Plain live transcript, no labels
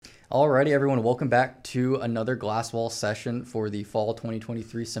Alrighty, everyone, welcome back to another glass wall session for the fall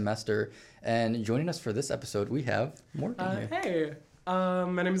 2023 semester. And joining us for this episode, we have Morgan here. Hey,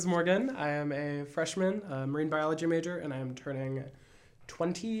 my name is Morgan. I am a freshman, marine biology major, and I am turning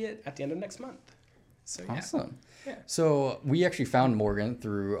 20 at the end of next month. So yeah. Awesome. Yeah. So we actually found Morgan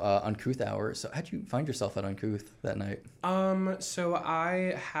through Uncouth Hour. So how'd you find yourself at Uncouth that night? So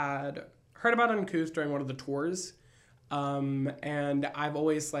I had heard about Uncouth during one of the tours. And I've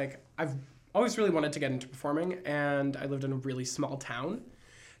always really wanted to get into performing, and I lived in a really small town.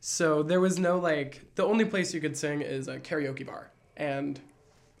 So there was no, the only place you could sing is a karaoke bar, and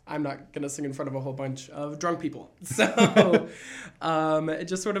I'm not going to sing in front of a whole bunch of drunk people. So, it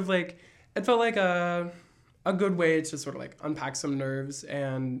just sort of it felt like a good way to sort of unpack some nerves.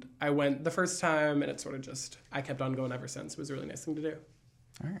 And I went the first time, and it sort of I kept on going ever since. It was a really nice thing to do.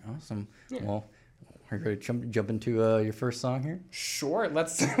 All right, awesome. Yeah. Well, are you ready to jump into your first song here? Sure,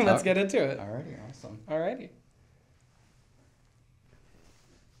 let's get into it. Alrighty, awesome. Alrighty.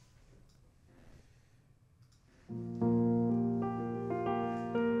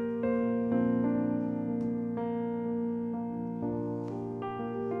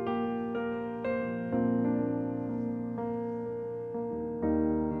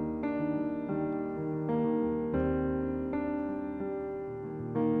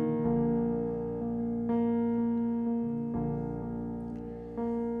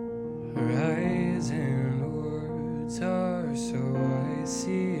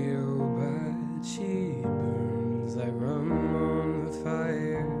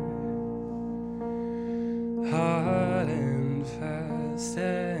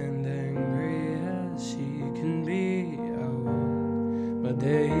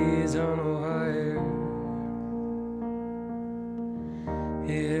 Days on a wire.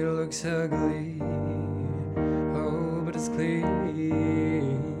 It looks ugly, oh, but it's clean.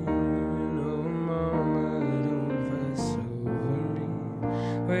 Oh, mama, don't fuss over me.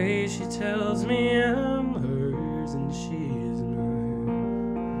 Way she tells me I'm hers and she's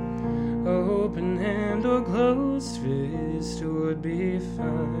mine. Open hand or closed fist would be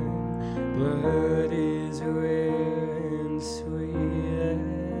fine. Blood is rare and sweet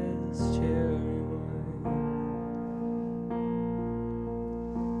as cherry wine.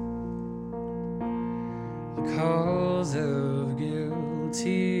 The calls of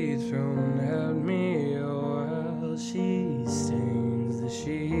guilty thrown at me while she stains the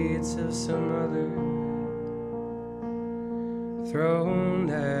sheets of some other, thrown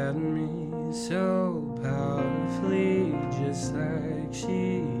at me so powerfully, just like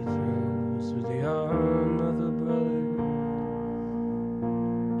she throws with the arm of a brother.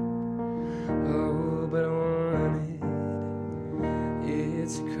 Oh, but I wanted it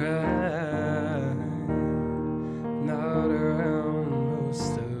to cry, not around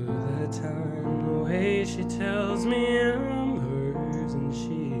most of the time. The way she tells me I'm hers and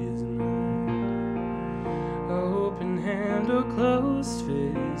she's mine. Open hand or closed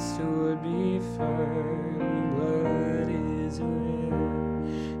fist would be fine. Blood is rare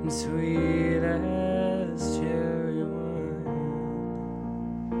and sweet as cherry wine.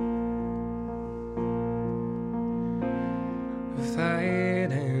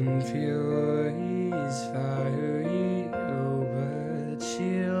 Fight and fury's fiery, oh, but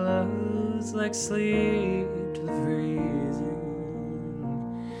she loves like sleep to the freezing.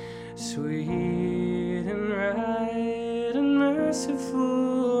 Sweet and right and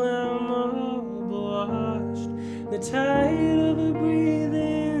merciful, I'm all washed. The tide of her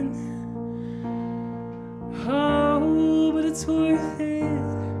breathing, oh, but it's worth it,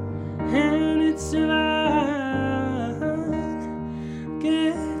 and it's divine.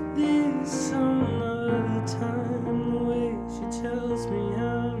 Get this some other time. The way she tells me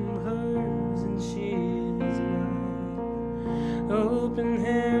I'm hers and she's mine. Open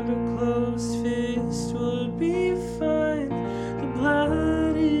hand or closed fist would be fine. The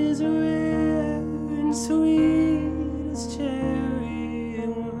blood is rare and sweet as cherry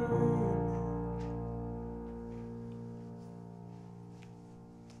wine.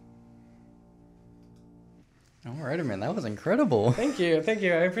 Alrighty, man, that was incredible. Thank you. I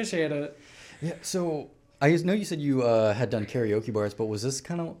appreciate it. Yeah, so I know you said you had done karaoke bars, but was this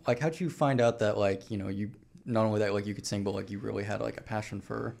kind of how'd you find out that you not only that you could sing, but you really had a passion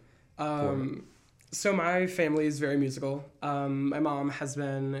for it? So my family is very musical. My mom has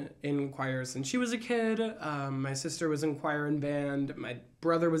been in choir since she was a kid. My sister was in choir and band. My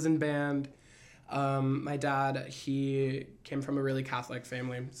brother was in band. My dad, he came from a really Catholic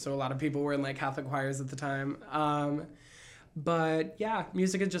family, so a lot of people were in Catholic choirs at the time. But yeah,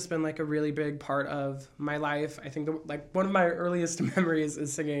 music has just been like a really big part of my life. I think one of my earliest memories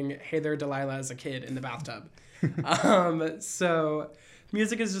is singing "Hey There, Delilah" as a kid in the bathtub. So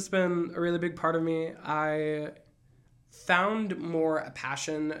music has just been a really big part of me. I found more a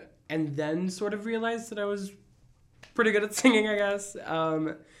passion and then sort of realized that I was pretty good at singing, I guess.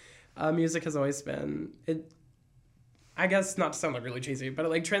 Music has always been, I guess, not to sound like really cheesy, but it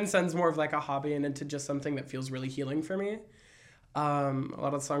like transcends more of like a hobby and into just something that feels really healing for me. A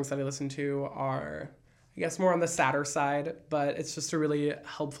lot of the songs that I listen to are, I guess, more on the sadder side, but it's just a really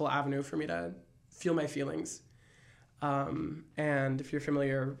helpful avenue for me to feel my feelings. And if you're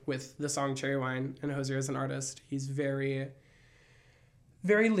familiar with the song Cherry Wine and Hosier as an artist, he's very,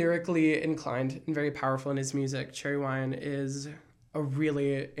 very lyrically inclined and very powerful in his music. Cherry Wine is a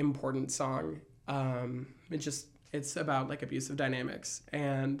really important song. It's about like abusive dynamics.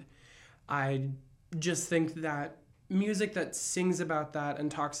 And I just think that music that sings about that and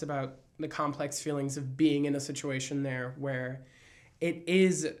talks about the complex feelings of being in a situation there where it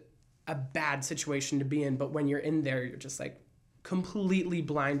is a bad situation to be in, but when you're in there, you're just like completely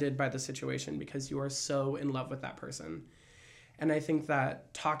blinded by the situation because you are so in love with that person. And I think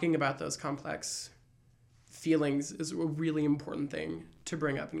that talking about those complex feelings is a really important thing to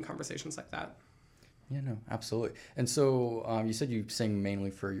bring up in conversations like that. Yeah, no, absolutely. And so you said you sing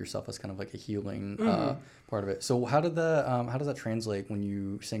mainly for yourself as kind of like a healing part of it. So how does that translate when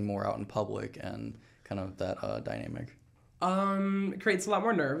you sing more out in public and kind of that dynamic? It creates a lot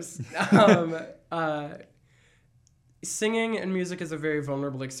more nerves. Singing and music is a very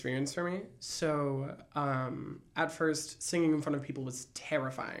vulnerable experience for me. So at first, singing in front of people was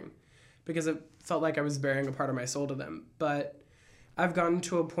terrifying because it felt like I was bearing a part of my soul to them. But I've gotten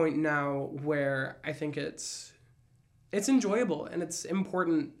to a point now where I think it's enjoyable and it's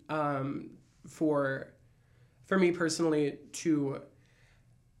important for me personally to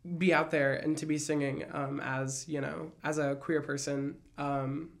be out there and to be singing as a queer person.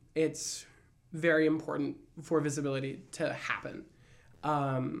 It's very important for visibility to happen.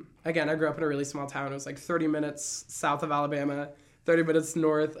 Again, I grew up in a really small town. It was like 30 minutes south of Alabama, 30 minutes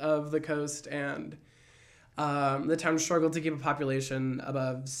north of the coast, and the town struggled to keep a population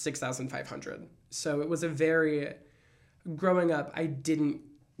above 6,500. So it was growing up, I didn't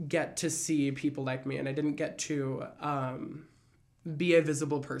get to see people like me, and I didn't get to be a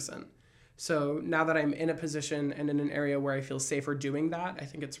visible person. So now that I'm in a position and in an area where I feel safer doing that, I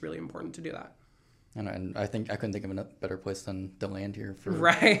think it's really important to do that. And I think I couldn't think of a better place than the land here for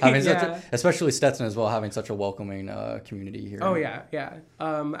having especially Stetson as well, having such a welcoming community here. Oh yeah.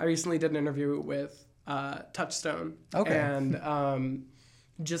 I recently did an interview with Touchstone. Okay. And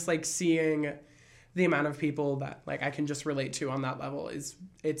just like seeing the amount of people that like I can just relate to on that level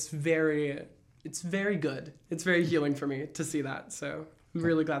it's very good. It's very healing for me to see that. So I'm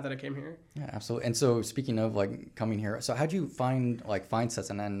really glad that I came here. Yeah, absolutely. And so speaking of like coming here, so how'd you find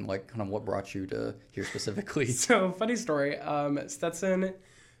Stetson and like kind of what brought you to here specifically? So funny story. Stetson,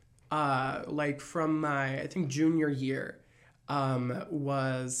 like from my, I think junior year,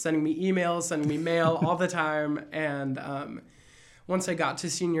 was sending me emails, sending me mail all the time. And once I got to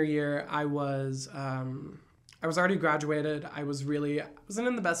senior year, I was already graduated. I wasn't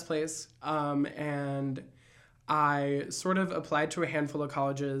in the best place. And I sort of applied to a handful of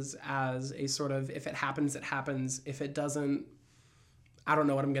colleges as a sort of, if it happens, it happens. If it doesn't, I don't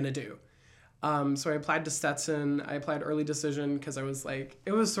know what I'm going to do. So I applied to Stetson. I applied early decision because I was like,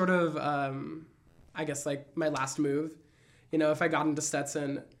 it was sort of, I guess like my last move. You know, if I got into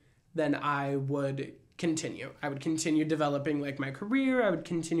Stetson, then I would continue. I would continue developing like my career. I would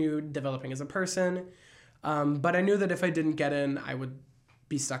continue developing as a person. But I knew that if I didn't get in, I would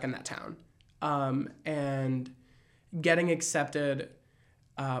be stuck in that town. And getting accepted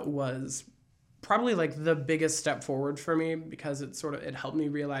was probably like the biggest step forward for me because it helped me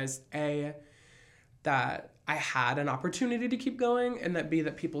realize A, that I had an opportunity to keep going, and that B,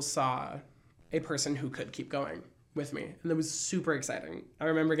 that people saw a person who could keep going with me. And that was super exciting. I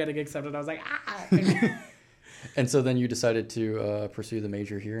remember getting accepted. I was like, ah! And so then you decided to pursue the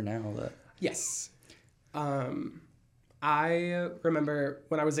major here now? Yes. I remember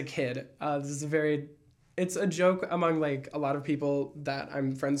when I was a kid, it's a joke among like a lot of people that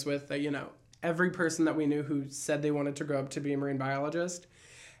I'm friends with that, you know, every person that we knew who said they wanted to grow up to be a marine biologist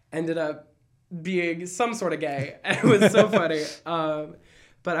ended up being some sort of gay. And it was so funny.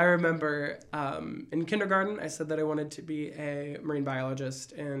 But I remember in kindergarten, I said that I wanted to be a marine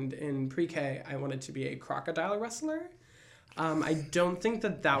biologist. And in pre-K, I wanted to be a crocodile wrestler. I don't think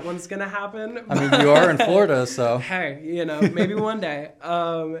that one's going to happen. I mean, you are in Florida, so. Hey, you know, maybe one day.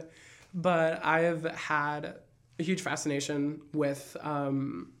 But I have had a huge fascination with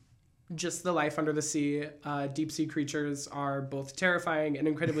just the life under the sea. Deep sea creatures are both terrifying and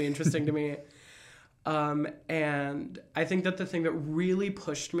incredibly interesting to me. And I think that the thing that really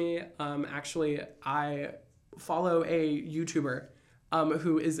pushed me, actually, I follow a YouTuber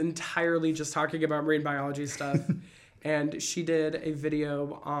who is entirely just talking about marine biology stuff. And she did a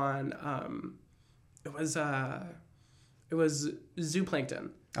video on, it was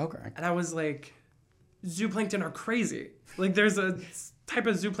zooplankton. Okay. And I was like, zooplankton are crazy. Like, there's a type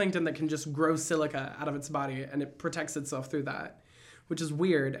of zooplankton that can just grow silica out of its body, and it protects itself through that, which is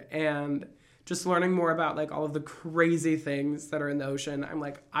weird. And just learning more about, like, all of the crazy things that are in the ocean, I'm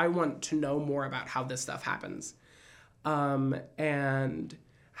like, I want to know more about how this stuff happens. And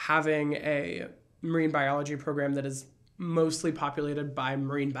having a marine biology program that is mostly populated by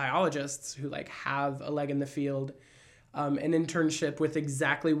marine biologists who, like, have a leg in the field, an internship with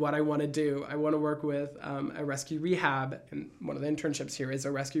exactly what I want to do. I want to work with a rescue rehab, and one of the internships here is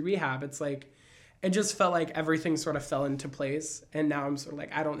a rescue rehab. It's like, it just felt like everything sort of fell into place, and now I'm sort of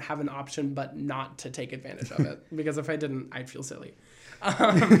like, I don't have an option but not to take advantage of it, because if I didn't, I'd feel silly.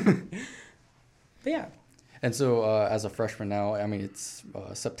 But yeah. And so, as a freshman now, I mean, it's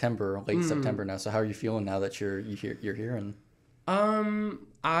September, late September now. So, how are you feeling now that you're here? And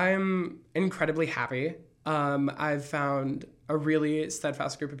I'm incredibly happy. I've found a really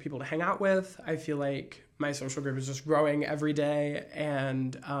steadfast group of people to hang out with. I feel like my social group is just growing every day,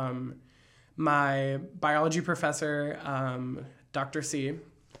 and my biology professor, Dr. C,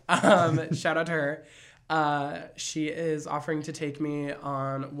 shout out to her. She is offering to take me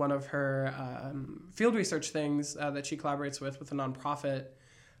on one of her field research things that she collaborates with a nonprofit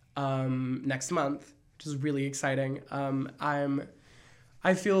next month, which is really exciting.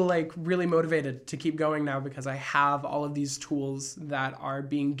 I feel like really motivated to keep going now because I have all of these tools that are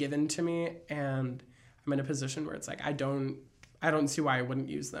being given to me, and I'm in a position where it's like I don't see why I wouldn't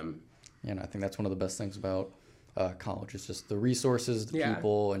use them. Yeah, and I think that's one of the best things about college is just the resources, the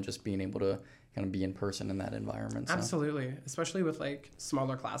people, and just being able to kind of be in person in that environment. So. Absolutely. Especially with like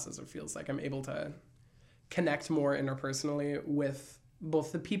smaller classes, it feels like I'm able to connect more interpersonally with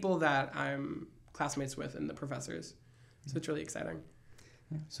both the people that I'm classmates with and the professors. So it's really exciting.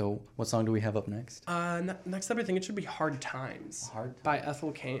 So what song do we have up next? Next up, I think it should be Hard Times by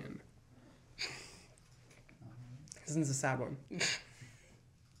Ethel Cain. This is a sad one.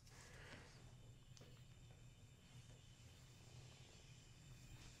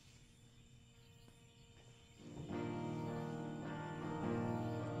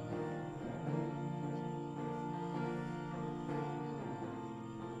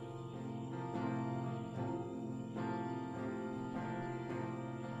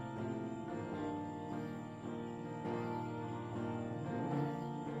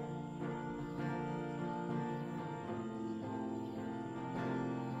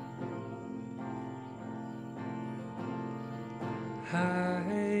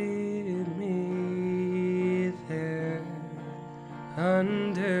 Hide me there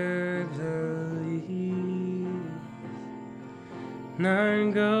under the leaves,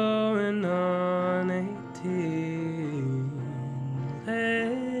 9 going on 18, lay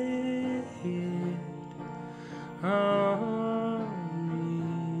it on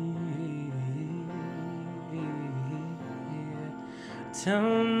me.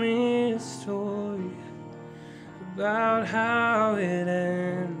 Tell me a story about how it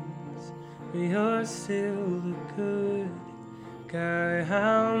ends. You're still the good guy,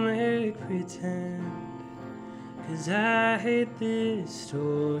 I'll make pretend. 'Cause I hate this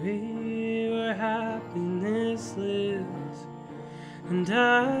story where happiness lives and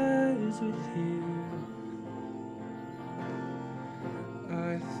dies with you.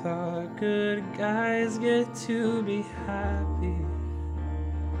 I thought good guys get to be happy.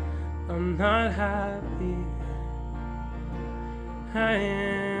 I'm not happy. I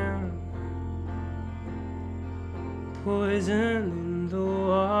am poison in the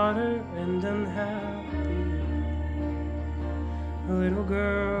water and unhappy. A little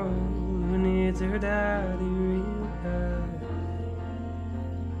girl who needs her daddy real bad.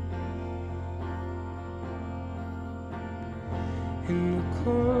 In the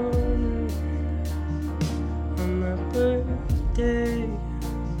corner on my birthday,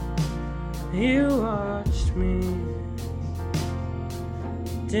 you watched me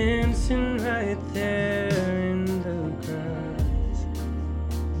dancing right there in the grass.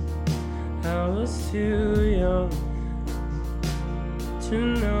 I was too young to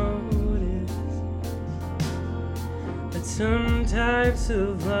notice that some types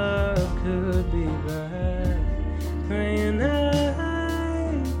of love could be bad. Praying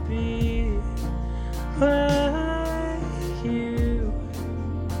I'd be what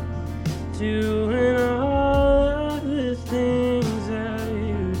doing all of the things that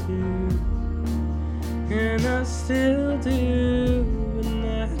you do, and I still do, and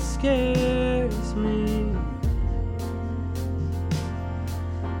that scares me.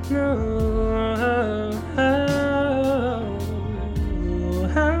 No,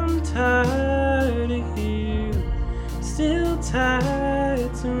 I'm tired of you, still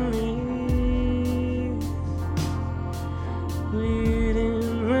tied to me.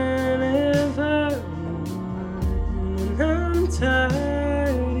 Bleeding whenever, and I'm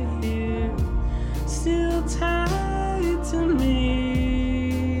tired of you, still tied to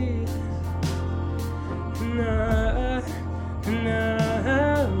me. And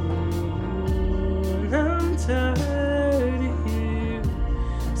I'm tired of you,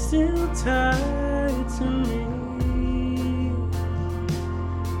 still tied to me.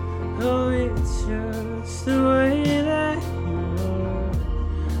 Oh, it's just the way that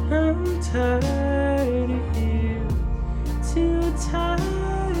I'm tired of you, too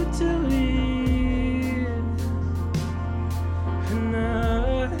tired to leave. And I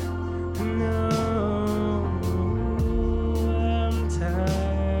know I'm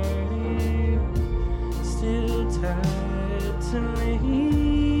tired of you, still tired to me.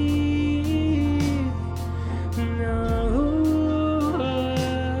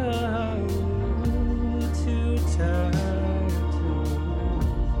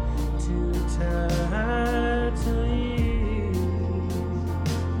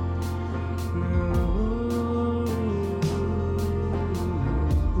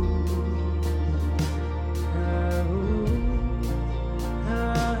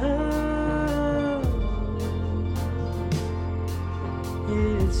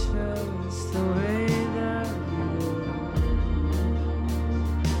 It's just the way that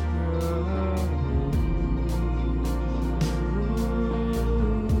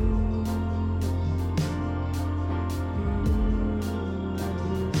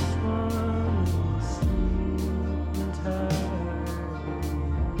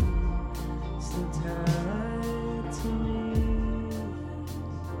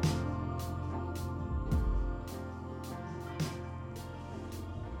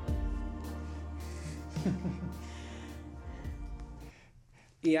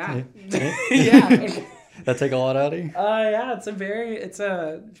Yeah. Yeah. That take a lot out of you? Yeah, if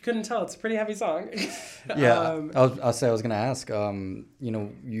you couldn't tell, it's a pretty heavy song. Yeah, I was gonna ask. You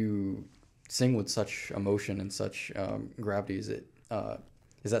know, you sing with such emotion and such gravity. Is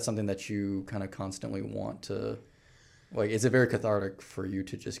that something that you kind of constantly want to, like? Is it very cathartic for you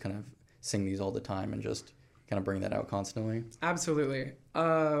to just kind of sing these all the time and just kind of bring that out constantly? Absolutely.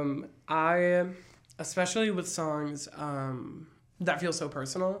 I, especially with songs that feel so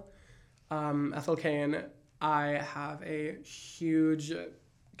personal. Ethel Cain, I have a huge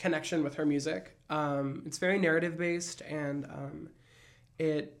connection with her music. It's very narrative based, and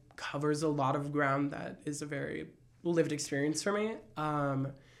it covers a lot of ground that is a very lived experience for me.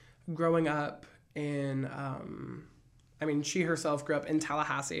 Growing up in, she herself grew up in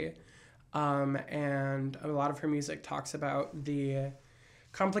Tallahassee, and a lot of her music talks about the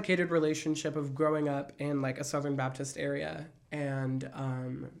complicated relationship of growing up in like a Southern Baptist area and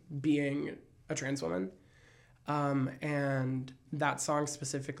being a trans woman. And that song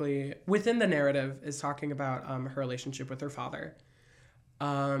specifically, within the narrative, is talking about her relationship with her father.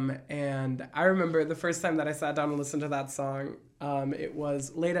 And I remember the first time that I sat down and listened to that song, it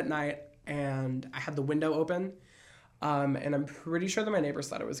was late at night and I had the window open. And I'm pretty sure that my neighbors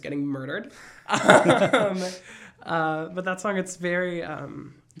thought I was getting murdered. But that song, it's very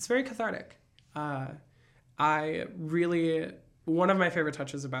cathartic. One of my favorite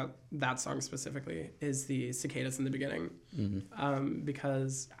touches about that song specifically is the cicadas in the beginning. Mm-hmm.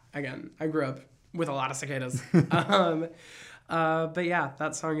 Because, again, I grew up with a lot of cicadas. But yeah,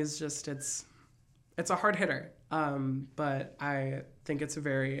 that song is just, it's a hard hitter. But I think it's a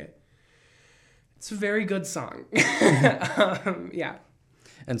very good song. Yeah.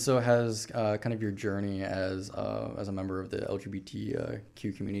 And so has kind of your journey as a member of the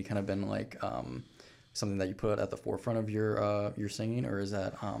LGBTQ community kind of been like something that you put at the forefront of your singing, or is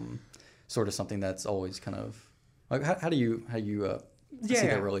that sort of something that's always kind of like how do you see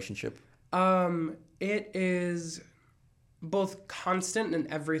that relationship? It is both constant in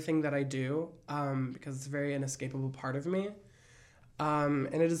everything that I do, because it's a very inescapable part of me.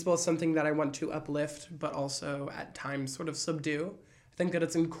 And it is both something that I want to uplift, but also at times sort of subdue. I think that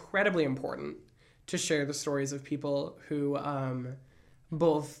it's incredibly important to share the stories of people who,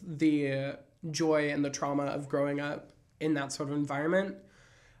 both the joy and the trauma of growing up in that sort of environment.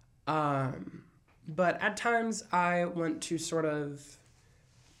 But at times I want to sort of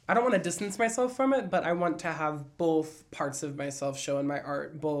I don't want to distance myself from it, but I want to have both parts of myself show in my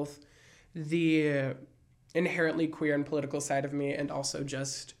art, both the inherently queer and political side of me and also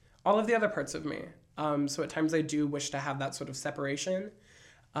just all of the other parts of me. So at times I do wish to have that sort of separation.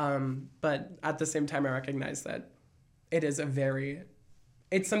 But at the same time, I recognize that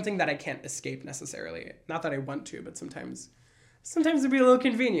it's something that I can't escape necessarily. Not that I want to, but sometimes it'd be a little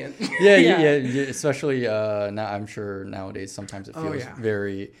convenient. Yeah. Especially now, I'm sure nowadays sometimes it feels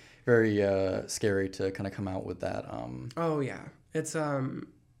very, very scary to kind of come out with that. Oh yeah, it's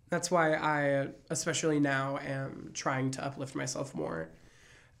that's why I, especially now, am trying to uplift myself more.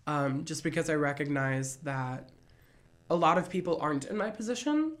 Just because I recognize that a lot of people aren't in my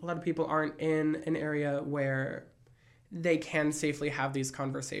position. A lot of people aren't in an area where they can safely have these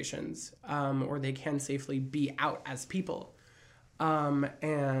conversations, or they can safely be out as people.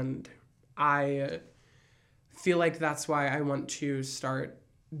 And I feel like that's why I want to start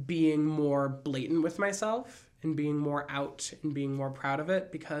being more blatant with myself and being more out and being more proud of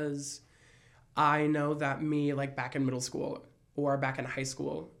it, because I know that me, like back in middle school or back in high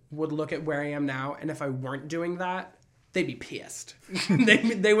school, would look at where I am now, and if I weren't doing that, they'd be pissed.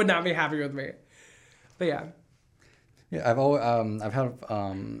 they would not be happy with me. But yeah. Yeah, I've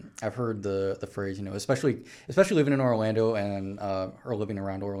heard the phrase, especially living in Orlando and or living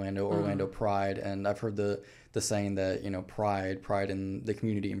around Orlando pride, and I've heard the saying that pride in the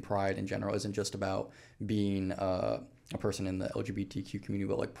community and pride in general isn't just about being a person in the LGBTQ community,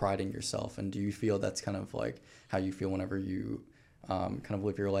 but like pride in yourself. And do you feel that's kind of like how you feel whenever you kind of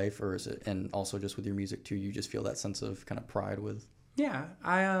live your life, or is it, and also just with your music too, you just feel that sense of kind of pride with? Yeah,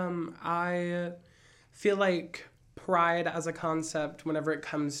 I feel like pride as a concept, whenever it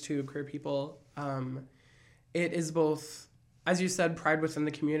comes to queer people, it is both, as you said, pride within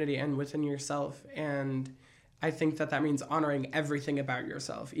the community and within yourself. And I think that means honoring everything about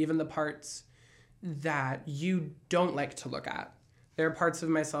yourself, even the parts that you don't like to look at. There are parts of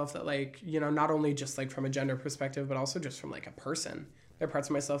myself that, like, not only just like from a gender perspective, but also just from like a person. There are parts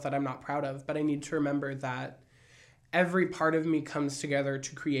of myself that I'm not proud of, but I need to remember that every part of me comes together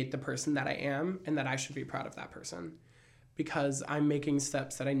to create the person that I am, and that I should be proud of that person, because I'm making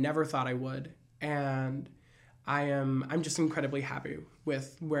steps that I never thought I would. And I'm just incredibly happy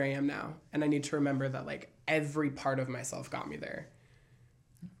with where I am now. And I need to remember that like every part of myself got me there.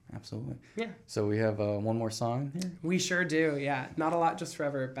 Absolutely. Yeah. So we have one more song here? We sure do, yeah. Not a Lot, Just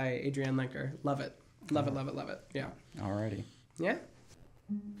Forever by Adrienne Lenker. Love it. Love it, love it, love it. Yeah. Alrighty. Yeah.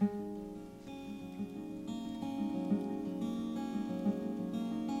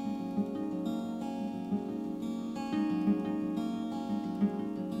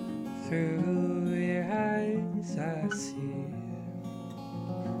 Through your eyes I see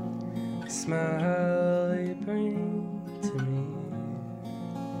a smile you bring to me,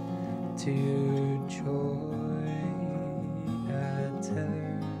 to your joy I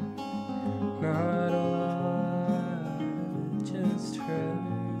tell not a lot, just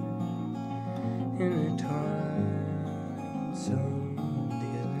forever intertwined some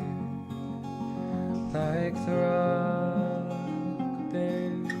together, like the rock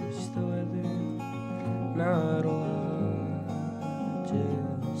bears the weather, not a lot,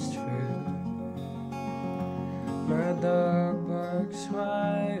 just forever. My dog barks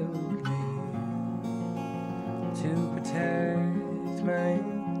wildly to protect my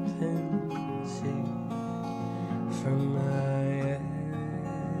infancy from my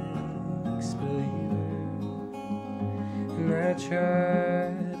ex-believer, and I try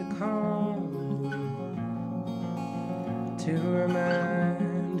to calm her, to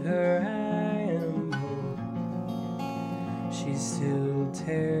remind her I am whole. She still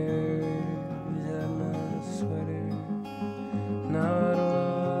tears at my sweater, not a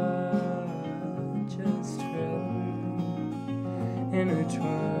lot, just forever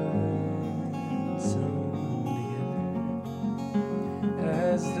intertwined some together,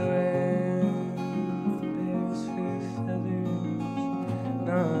 as the wind bears her feathers,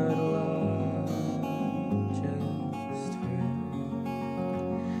 not a lot, just forever.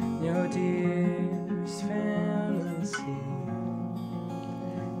 Your dearest fantasy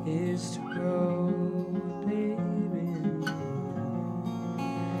is to grow a baby in me,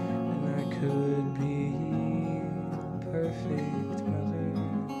 and I could be a perfect mother,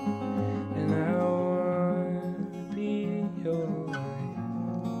 and I want to be your wife,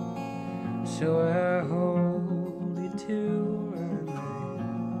 so I hold you to my life,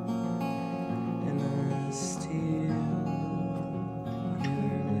 and I steal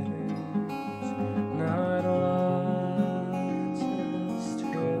your letters, not a lot, just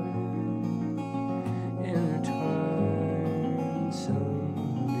forever intertwined some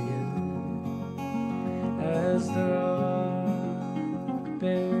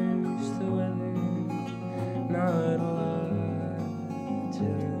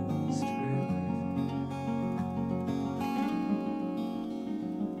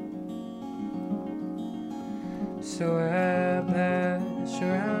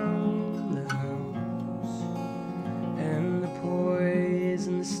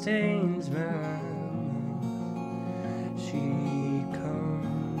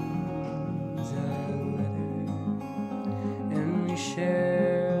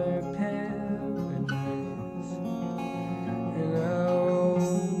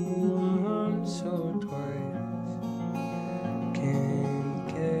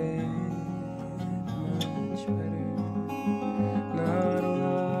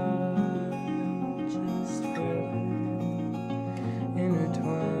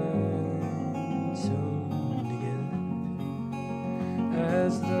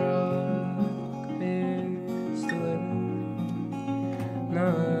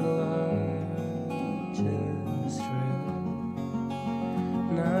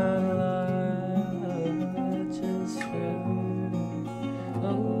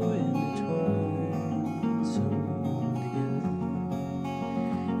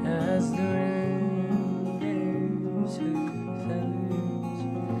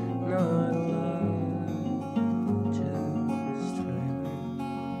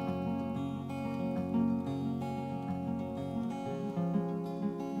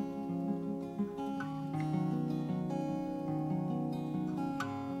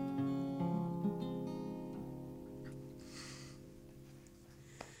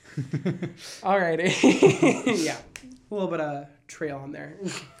Alrighty. Yeah. A little bit of trail on there.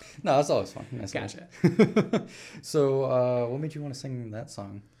 No, that's always fun. That's Gotcha. So, what made you want to sing that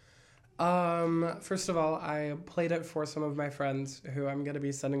song? First of all, I played it for some of my friends who I'm going to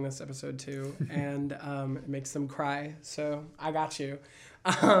be sending this episode to, and it makes them cry. So I got you.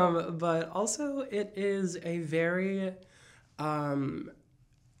 But also, it is a very,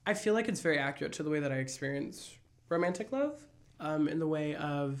 I feel like it's very accurate to the way that I experience romantic love, in the way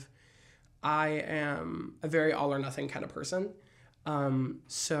of I am a very all or nothing kind of person.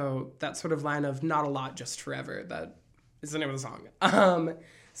 So that sort of line of not a lot, just forever, that is the name of the song.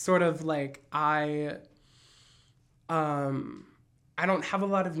 Sort of like I don't have a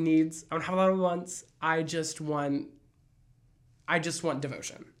lot of needs. I don't have a lot of wants. I just want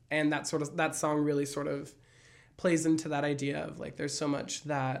devotion. And that song really sort of plays into that idea of like there's so much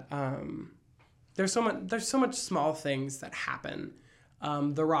that there's so much small things that happen.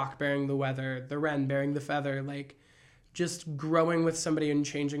 The rock bearing the weather, the wren bearing the feather, like just growing with somebody and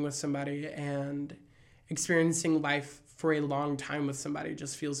changing with somebody and experiencing life for a long time with somebody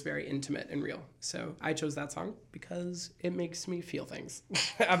just feels very intimate and real. So I chose that song because it makes me feel things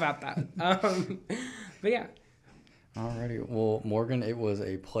about that. But yeah. Alrighty. Well, Morgan, it was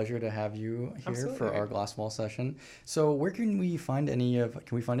a pleasure to have you here Absolutely. for our glass wall session. So where can we find any of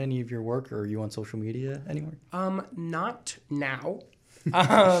your work, or are you on social media anywhere? Not now.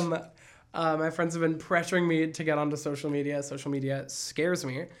 My friends have been pressuring me to get onto social media. Social media scares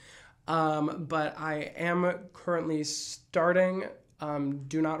me. But I am currently starting,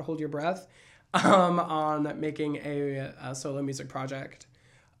 do not hold your breath, on making a solo music project.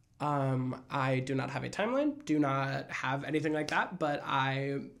 I do not have a timeline, do not have anything like that, but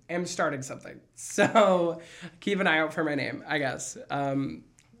I am starting something. So keep an eye out for my name, I guess.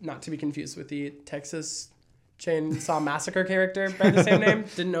 Not to be confused with the Texas Chainsaw Massacre character by the same name.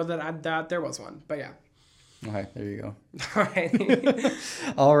 Didn't know that there was one, but yeah. Okay, there you go.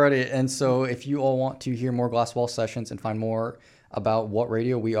 Alrighty. Alrighty, and so if you all want to hear more glass wall sessions and find more about What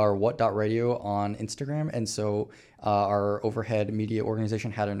Radio, we are what.radio on Instagram, and so our overhead media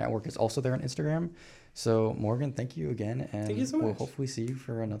organization, Hatter Network, is also there on Instagram. So Morgan, thank you again, and Thank you so much. We'll hopefully see you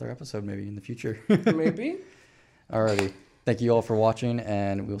for another episode maybe in the future. Maybe. Alrighty, thank you all for watching,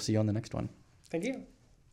 and we'll see you on the next one. Thank you.